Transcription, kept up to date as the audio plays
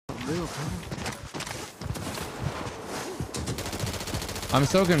I'm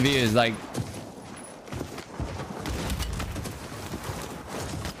so confused. Like,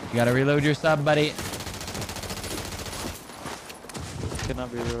 you gotta reload your sub, buddy.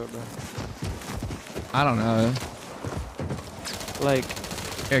 Cannot be real, bro. I don't know. Like,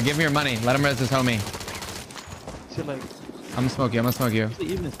 Here, give me your money. Let him res his homie. shit, like, I'm gonna smoke you. I'm gonna smoke you.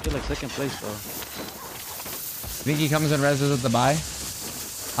 even is still like second place, bro. Think he comes and reses with the buy?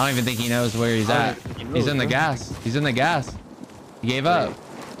 I don't even think he knows where he's at. He's in the gas. He's in the gas. He gave up.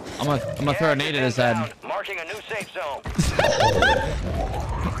 I'm gonna throw a nade at his head. Marking a new safe zone.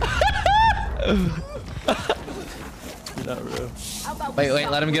 You're not real. Wait,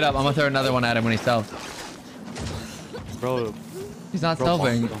 let him get up. I'm gonna throw another one at him when he's self. Bro, He's not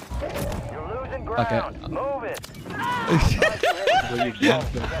selfing. You're losing ground. Okay. Move it. bro, you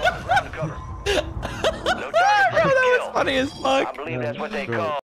No target That was funny as fuck. I believe that's what they call